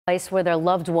Place where their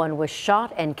loved one was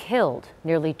shot and killed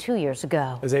nearly 2 years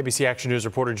ago. As ABC Action News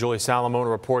reporter Julie Salomon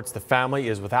reports, the family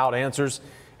is without answers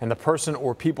and the person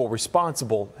or people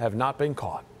responsible have not been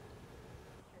caught.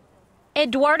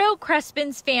 Eduardo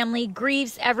Crespin's family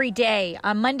grieves every day.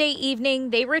 On Monday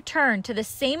evening, they returned to the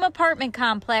same apartment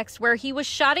complex where he was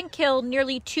shot and killed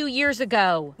nearly 2 years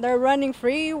ago. They're running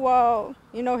free while,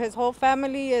 his whole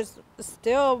family is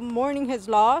still mourning his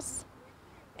loss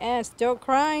and still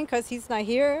crying because he's not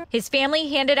here. His family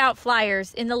handed out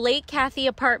flyers in the Lake Cathy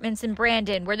Apartments in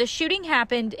Brandon, where the shooting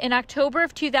happened in October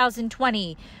of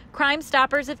 2020. Crime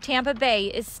Stoppers of Tampa Bay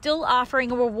is still offering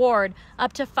a reward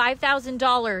up to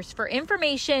 $5,000 for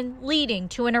information leading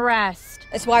to an arrest.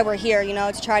 It's why we're here,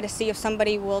 to try to see if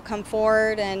somebody will come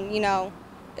forward and,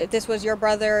 if this was your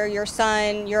brother, your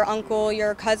son, your uncle,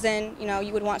 your cousin,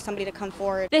 you would want somebody to come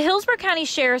forward. The Hillsborough County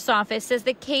Sheriff's Office says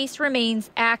the case remains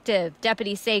active.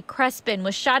 Deputies say Crespin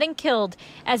was shot and killed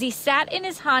as he sat in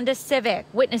his Honda Civic.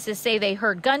 Witnesses say they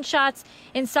heard gunshots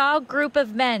and saw a group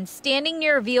of men standing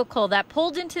near a vehicle that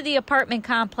pulled into the apartment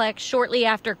complex shortly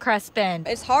after Crespin.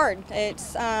 It's hard.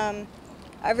 It's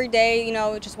every day,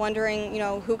 just wondering,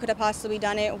 who could have possibly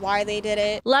done it, why they did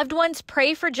it. Loved ones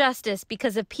pray for justice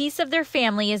because a piece of their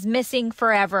family is missing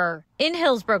forever. In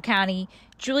Hillsborough County,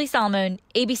 Julie Salomon,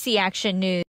 ABC Action News.